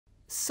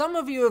Some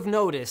of you have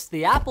noticed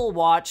the Apple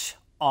Watch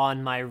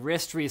on my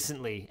wrist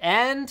recently,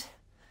 and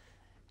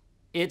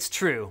it's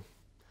true.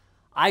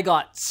 I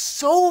got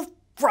so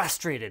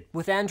frustrated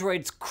with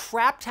Android's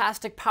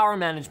craptastic power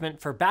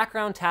management for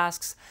background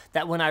tasks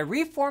that when I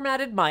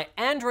reformatted my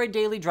Android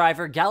daily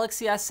driver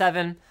Galaxy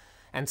S7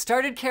 and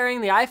started carrying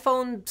the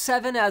iPhone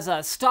 7 as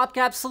a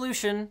stopgap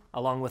solution,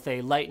 along with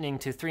a Lightning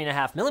to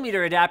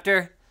 3.5mm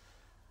adapter,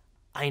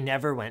 I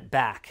never went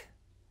back.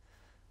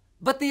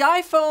 But the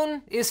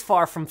iPhone is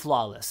far from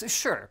flawless.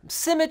 Sure,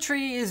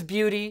 symmetry is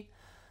beauty,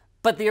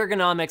 but the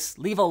ergonomics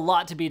leave a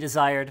lot to be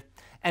desired,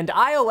 and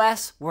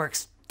iOS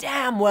works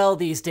damn well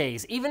these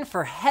days, even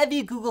for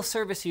heavy Google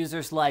service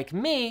users like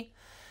me,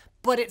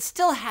 but it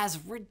still has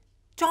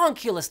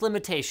redonkulous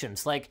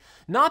limitations, like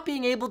not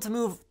being able to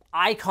move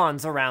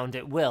icons around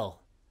at will.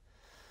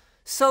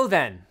 So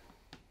then,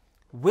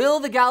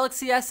 will the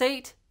Galaxy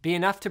S8 be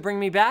enough to bring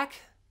me back?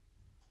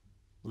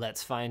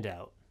 Let's find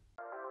out.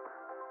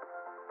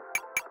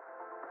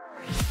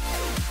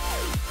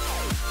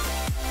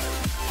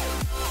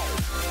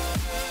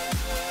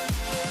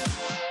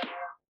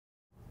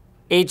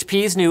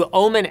 HP's new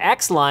Omen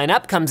X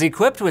lineup comes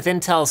equipped with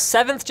Intel's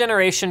 7th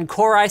generation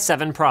Core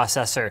i7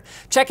 processor.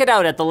 Check it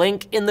out at the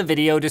link in the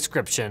video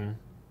description.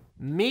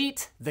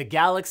 Meet the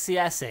Galaxy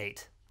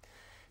S8.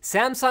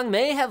 Samsung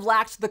may have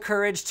lacked the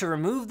courage to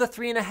remove the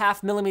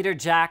 3.5mm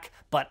jack,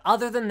 but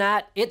other than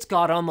that, it's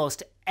got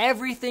almost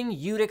everything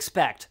you'd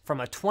expect from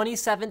a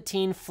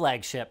 2017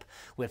 flagship,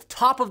 with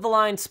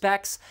top-of-the-line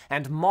specs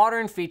and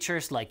modern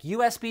features like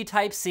USB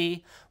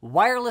Type-C,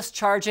 wireless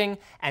charging,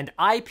 and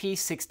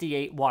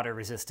IP68 water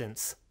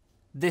resistance.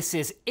 This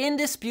is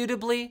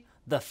indisputably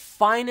the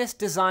finest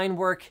design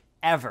work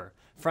ever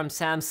from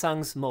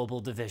Samsung's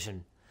mobile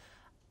division.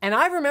 And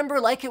I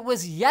remember like it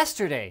was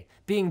yesterday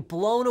being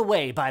blown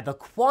away by the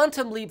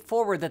quantum leap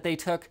forward that they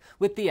took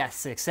with the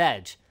S6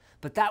 Edge,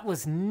 but that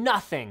was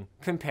nothing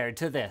compared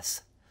to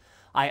this.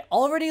 I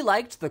already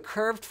liked the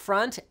curved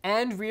front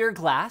and rear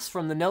glass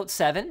from the Note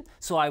 7,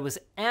 so I was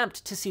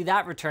amped to see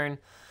that return.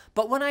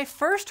 But when I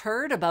first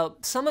heard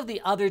about some of the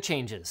other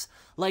changes,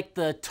 like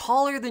the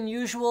taller than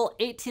usual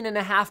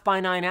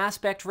 18.5:9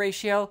 aspect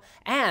ratio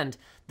and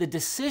the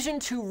decision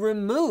to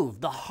remove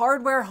the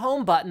hardware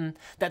home button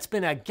that's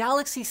been a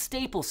Galaxy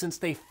staple since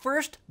they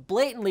first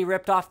blatantly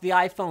ripped off the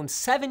iPhone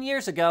 7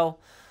 years ago,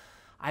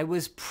 I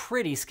was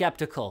pretty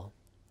skeptical.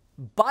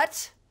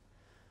 But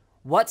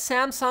what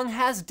Samsung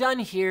has done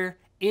here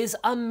is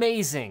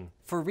amazing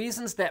for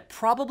reasons that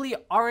probably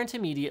aren't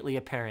immediately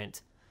apparent.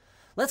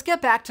 Let's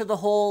get back to the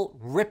whole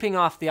ripping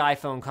off the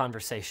iPhone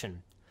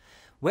conversation.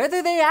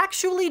 Whether they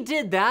actually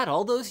did that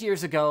all those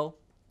years ago,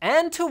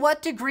 and to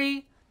what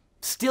degree,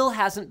 still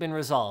hasn't been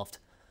resolved.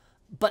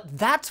 But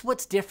that's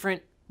what's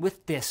different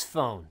with this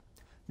phone.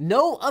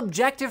 No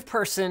objective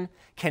person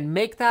can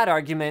make that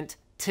argument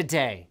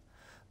today.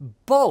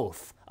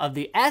 Both of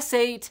the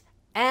S8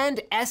 and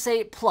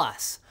S8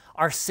 Plus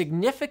are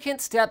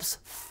significant steps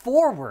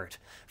forward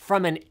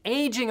from an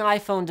aging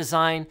iPhone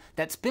design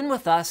that's been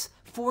with us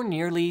for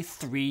nearly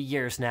 3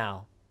 years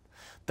now.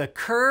 The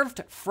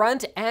curved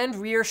front and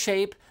rear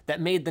shape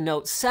that made the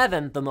Note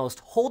 7 the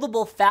most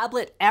holdable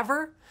phablet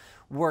ever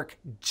work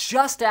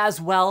just as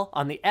well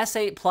on the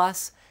S8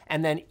 Plus,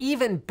 and then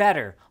even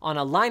better on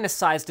a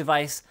Linus-sized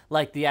device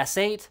like the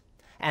S8.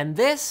 And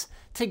this,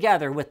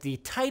 together with the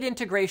tight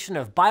integration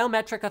of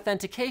biometric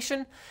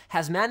authentication,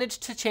 has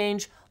managed to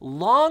change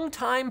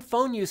long-time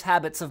phone use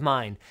habits of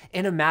mine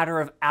in a matter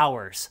of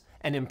hours,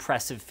 an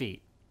impressive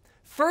feat.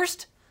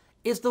 First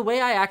is the way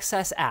I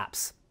access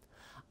apps.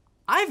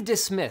 I've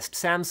dismissed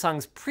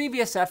Samsung's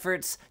previous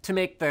efforts to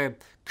make the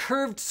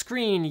curved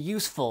screen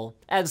useful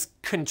as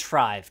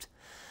contrived.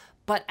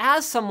 But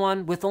as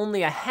someone with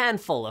only a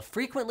handful of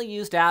frequently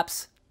used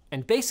apps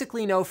and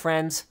basically no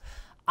friends,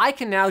 I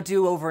can now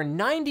do over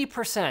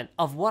 90%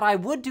 of what I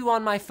would do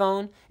on my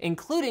phone,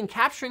 including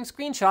capturing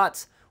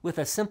screenshots, with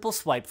a simple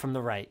swipe from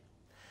the right.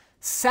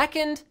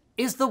 Second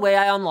is the way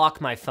I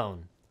unlock my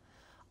phone.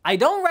 I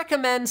don't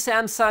recommend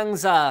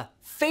Samsung's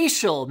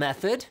facial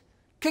method.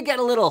 Could get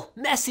a little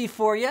messy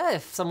for you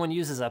if someone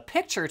uses a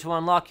picture to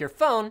unlock your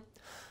phone,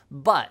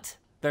 but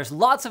there's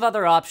lots of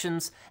other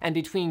options, and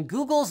between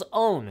Google's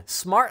own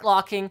smart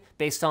locking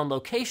based on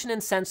location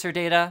and sensor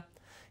data,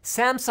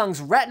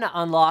 Samsung's Retina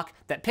unlock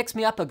that picks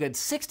me up a good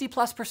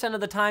 60+%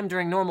 of the time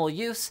during normal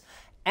use,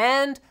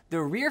 and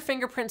the rear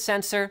fingerprint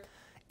sensor,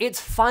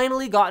 it's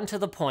finally gotten to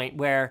the point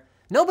where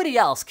nobody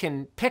else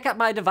can pick up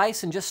my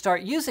device and just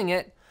start using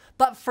it,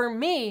 but for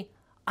me,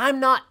 I'm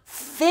not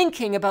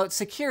thinking about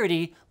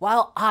security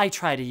while I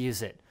try to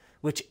use it,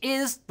 which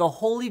is the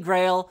holy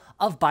grail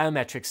of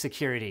biometric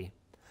security.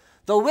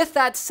 Though with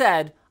that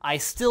said, I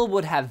still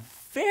would have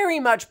very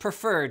much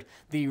preferred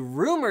the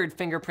rumored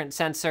fingerprint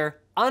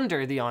sensor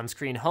under the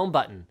on-screen home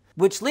button.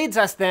 Which leads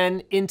us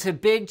then into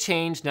big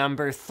change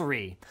number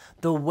 3,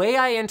 the way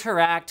I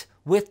interact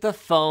with the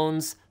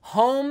phone's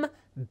home,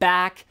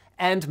 back,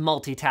 and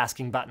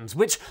multitasking buttons,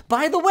 which,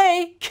 by the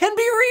way, can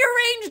be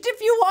rearranged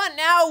if you want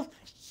now.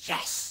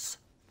 Yes!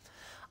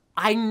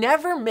 I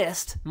never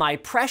missed my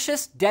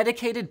precious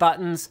dedicated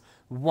buttons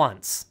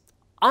once.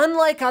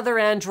 Unlike other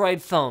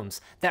Android phones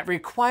that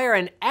require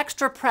an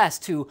extra press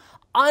to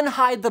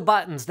unhide the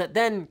buttons that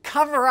then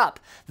cover up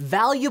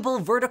valuable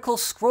vertical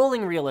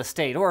scrolling real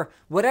estate or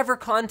whatever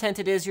content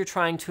it is you're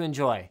trying to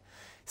enjoy,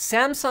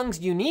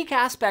 Samsung's unique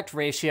aspect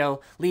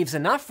ratio leaves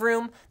enough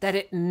room that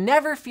it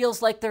never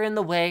feels like they're in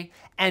the way,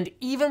 and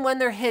even when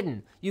they're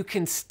hidden, you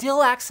can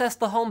still access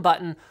the home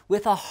button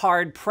with a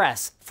hard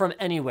press from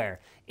anywhere.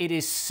 It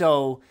is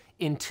so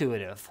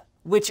intuitive.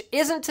 Which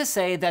isn't to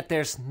say that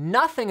there's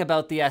nothing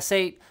about the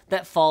S8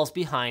 that falls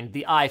behind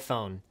the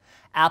iPhone.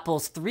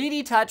 Apple's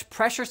 3D Touch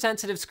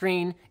pressure-sensitive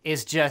screen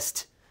is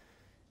just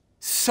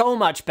so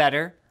much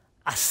better.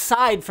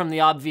 Aside from the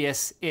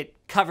obvious, it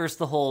covers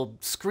the whole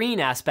screen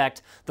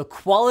aspect, the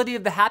quality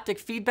of the haptic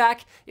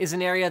feedback is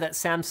an area that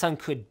Samsung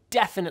could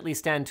definitely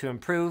stand to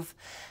improve.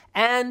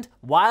 And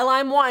while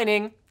I'm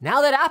whining,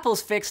 now that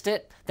Apple's fixed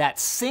it, that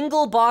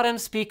single bottom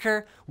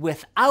speaker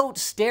without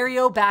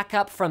stereo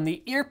backup from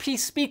the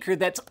earpiece speaker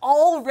that's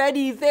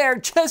already there,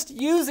 just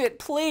use it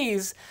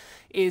please,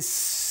 is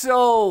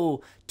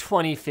so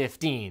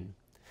 2015.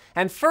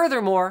 And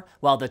furthermore,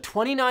 while the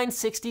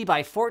 2960 by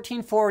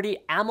 1440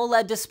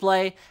 AMOLED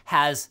display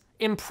has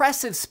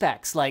impressive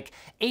specs like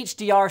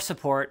HDR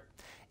support,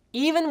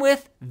 even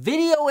with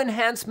video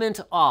enhancement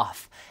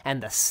off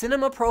and the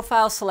cinema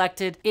profile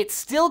selected, it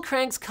still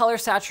cranks color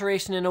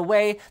saturation in a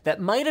way that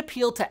might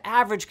appeal to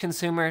average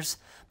consumers,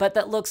 but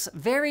that looks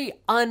very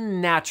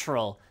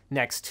unnatural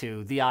next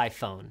to the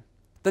iPhone.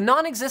 The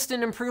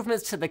non-existent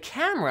improvements to the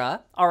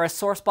camera are a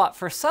sore spot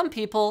for some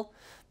people,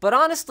 but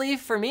honestly,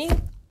 for me,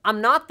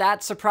 I'm not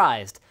that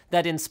surprised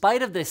that in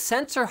spite of the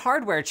sensor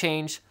hardware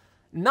change,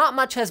 not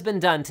much has been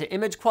done to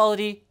image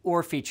quality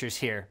or features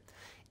here.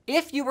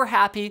 If you were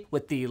happy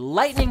with the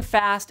lightning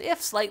fast,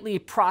 if slightly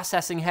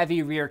processing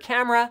heavy rear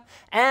camera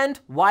and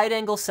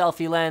wide-angle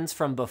selfie lens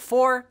from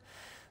before,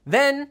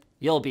 then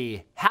you'll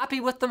be happy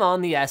with them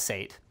on the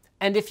S8.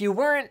 And if you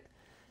weren't,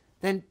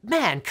 then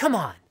man, come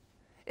on.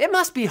 It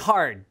must be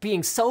hard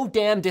being so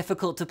damn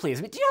difficult to please.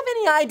 I mean, do you have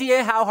any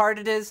idea how hard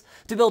it is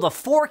to build a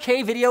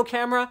 4K video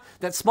camera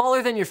that's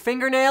smaller than your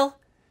fingernail?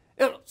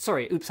 Oh,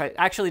 sorry, oops, I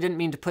actually didn't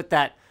mean to put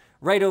that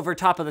right over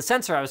top of the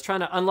sensor. I was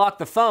trying to unlock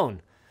the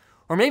phone.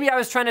 Or maybe I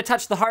was trying to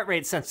touch the heart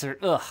rate sensor,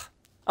 ugh.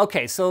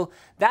 Okay, so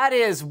that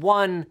is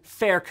one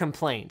fair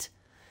complaint.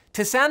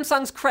 To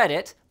Samsung's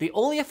credit, the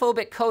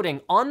oleophobic coating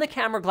on the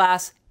camera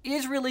glass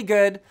is really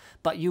good,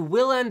 but you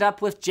will end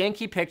up with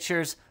janky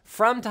pictures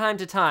from time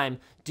to time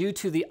due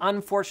to the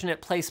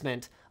unfortunate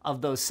placement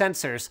of those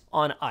sensors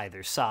on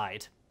either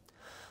side.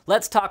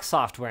 Let's talk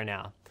software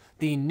now.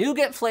 The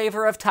nougat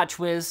flavor of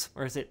TouchWiz,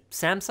 or is it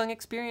Samsung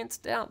Experience?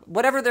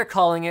 Whatever they're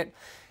calling it,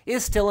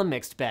 is still a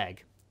mixed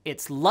bag.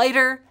 It's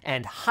lighter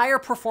and higher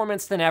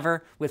performance than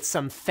ever, with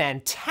some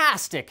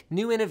fantastic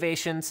new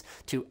innovations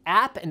to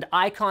app and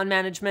icon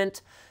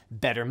management,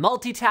 better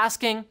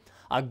multitasking,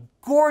 a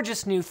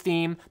gorgeous new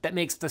theme that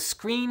makes the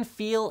screen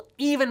feel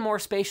even more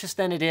spacious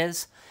than it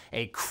is,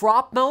 a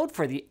crop mode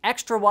for the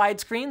extra wide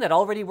screen that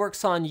already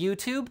works on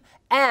YouTube,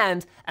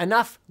 and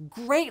enough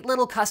great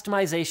little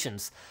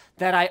customizations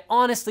that I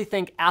honestly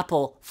think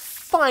Apple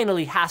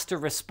finally has to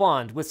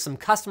respond with some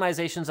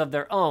customizations of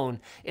their own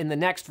in the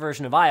next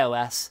version of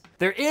iOS.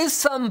 There is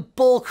some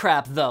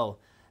bullcrap though.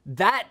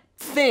 That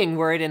thing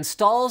where it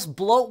installs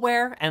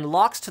bloatware and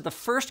locks to the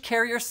first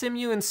carrier SIM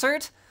you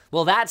insert,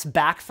 well, that's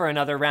back for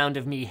another round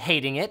of me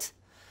hating it.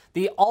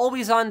 The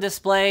always-on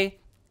display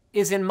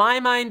is in my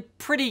mind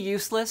pretty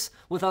useless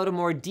without a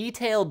more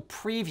detailed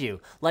preview,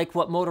 like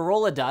what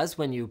Motorola does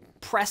when you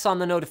press on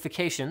the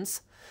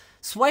notifications.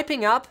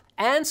 Swiping up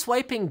and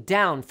swiping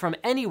down from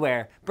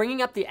anywhere,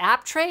 bringing up the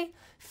app tray,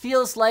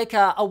 feels like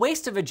a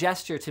waste of a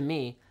gesture to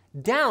me.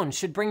 Down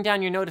should bring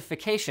down your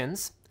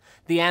notifications.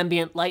 The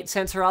ambient light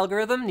sensor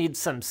algorithm needs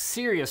some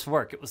serious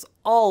work. It was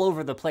all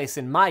over the place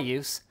in my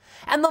use.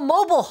 And the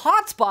mobile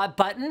hotspot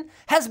button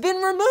has been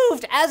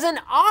removed as an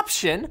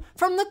option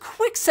from the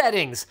quick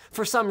settings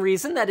for some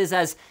reason that is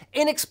as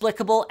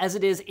inexplicable as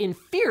it is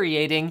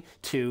infuriating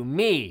to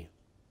me.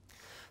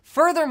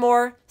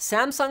 Furthermore,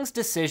 Samsung's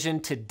decision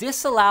to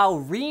disallow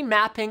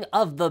remapping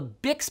of the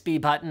Bixby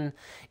button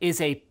is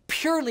a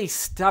purely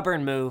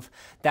stubborn move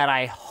that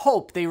I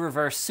hope they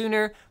reverse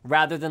sooner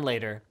rather than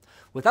later.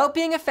 Without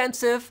being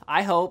offensive,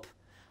 I hope,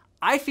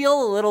 I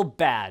feel a little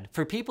bad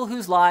for people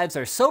whose lives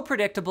are so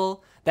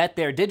predictable that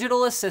their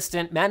digital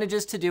assistant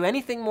manages to do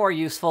anything more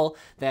useful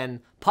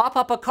than pop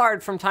up a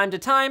card from time to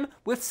time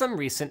with some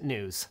recent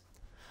news.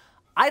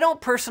 I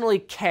don't personally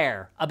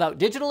care about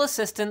digital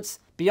assistants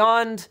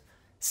beyond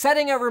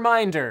setting a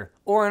reminder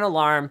or an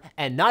alarm,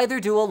 and neither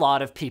do a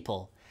lot of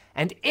people.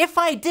 And if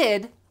I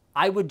did,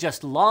 I would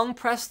just long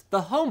press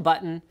the home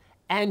button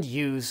and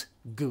use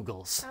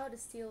Google's. How to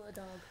steal a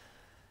dog.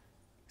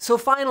 So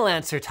final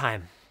answer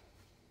time.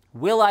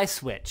 Will I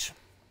switch?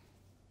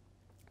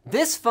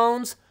 This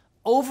phone's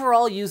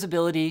overall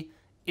usability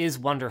is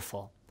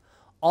wonderful.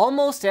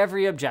 Almost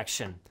every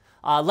objection,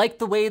 like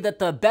the way that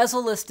the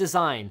bezel-less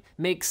design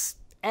makes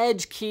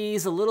edge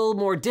keys, a little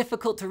more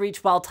difficult to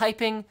reach while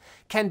typing,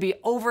 can be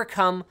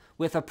overcome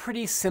with a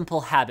pretty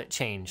simple habit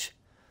change.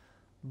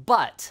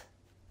 But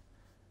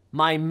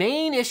my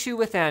main issue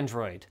with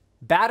Android,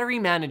 battery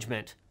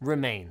management,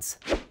 remains.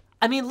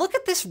 I mean, look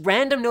at this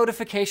random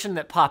notification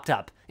that popped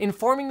up,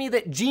 informing me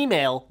that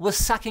Gmail was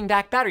sucking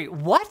back battery.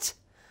 What?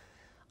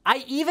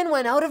 I even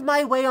went out of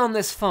my way on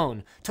this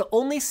phone to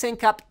only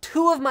sync up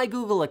 2 of my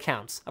Google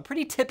accounts, a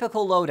pretty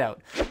typical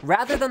loadout,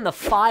 rather than the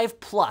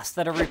 5+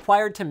 that are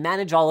required to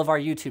manage all of our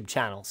YouTube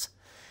channels.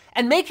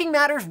 And making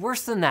matters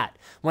worse than that,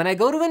 when I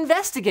go to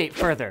investigate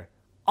further,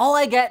 all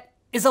I get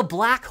is a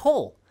black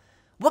hole.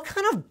 What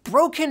kind of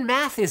broken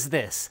math is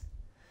this?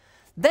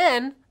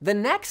 Then, the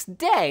next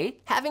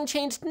day, having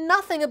changed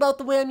nothing about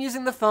the way I'm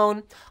using the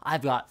phone,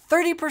 I've got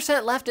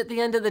 30% left at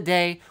the end of the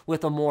day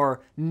with a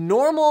more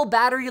normal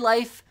battery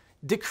life,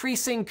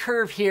 decreasing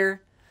curve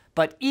here,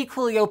 but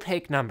equally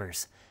opaque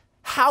numbers.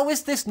 How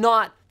is this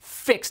not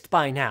fixed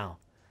by now?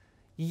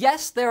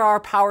 Yes, there are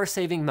power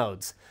saving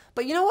modes,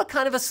 but you know what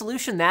kind of a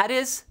solution that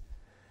is?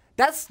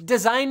 That's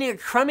designing a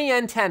crummy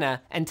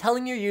antenna and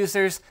telling your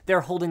users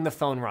they're holding the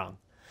phone wrong.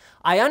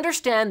 I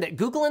understand that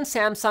Google and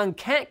Samsung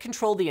can't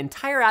control the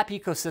entire app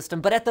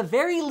ecosystem, but at the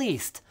very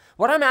least,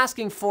 what I'm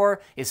asking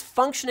for is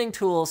functioning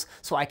tools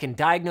so I can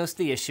diagnose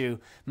the issue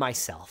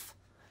myself.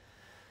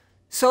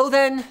 So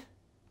then,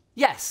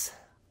 yes,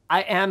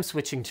 I am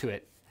switching to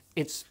it.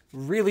 It's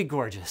really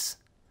gorgeous.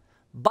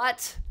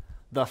 But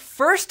the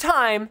first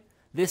time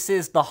this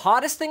is the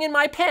hottest thing in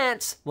my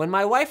pants, when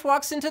my wife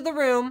walks into the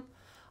room,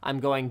 I'm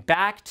going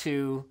back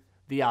to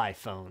the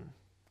iPhone.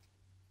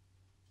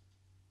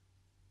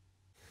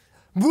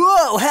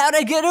 Whoa, how'd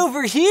I get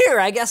over here?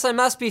 I guess I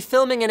must be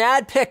filming an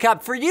ad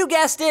pickup for, you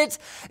guessed it,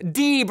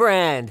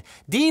 dbrand.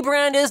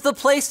 dbrand is the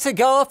place to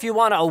go if you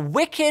want a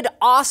wicked,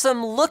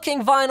 awesome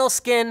looking vinyl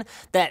skin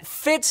that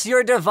fits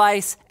your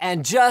device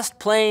and just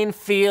plain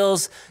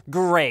feels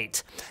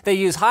great. They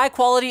use high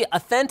quality,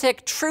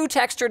 authentic, true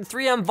textured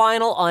 3M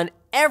vinyl on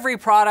every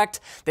product.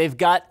 They've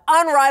got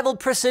unrivaled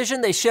precision.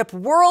 They ship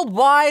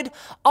worldwide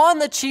on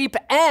the cheap,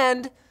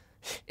 and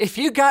if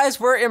you guys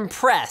were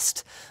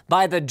impressed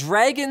by the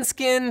dragon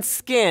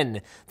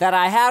skin that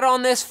I had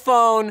on this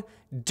phone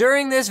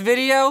during this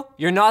video,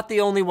 you're not the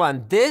only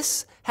one.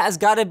 This has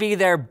got to be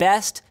their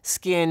best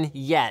skin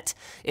yet.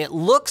 It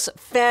looks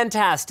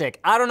fantastic.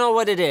 I don't know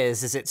what it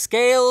is. Is it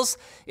scales?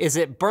 Is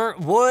it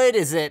burnt wood?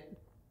 Is it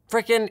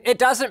it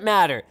doesn't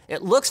matter.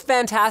 It looks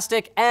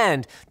fantastic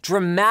and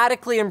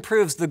dramatically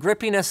improves the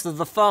grippiness of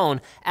the phone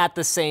at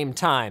the same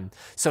time.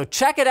 So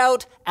check it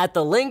out at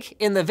the link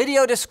in the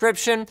video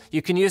description.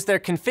 You can use their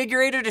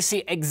configurator to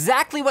see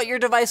exactly what your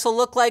device will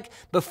look like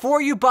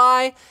before you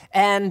buy.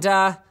 And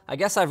I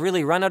guess I've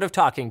really run out of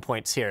talking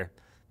points here.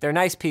 They're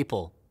nice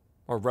people,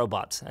 or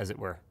robots, as it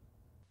were.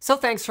 So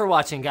thanks for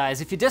watching,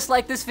 guys. If you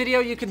disliked this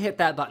video, you can hit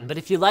that button. But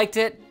if you liked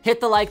it, hit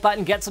the like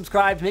button, get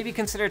subscribed, maybe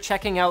consider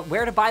checking out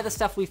where to buy the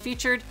stuff we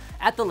featured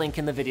at the link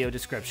in the video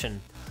description.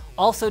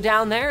 Also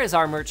down there is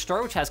our merch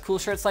store, which has cool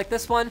shirts like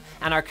this one,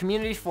 and our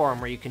community forum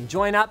where you can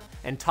join up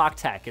and talk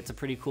tech. It's a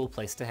pretty cool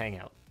place to hang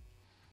out.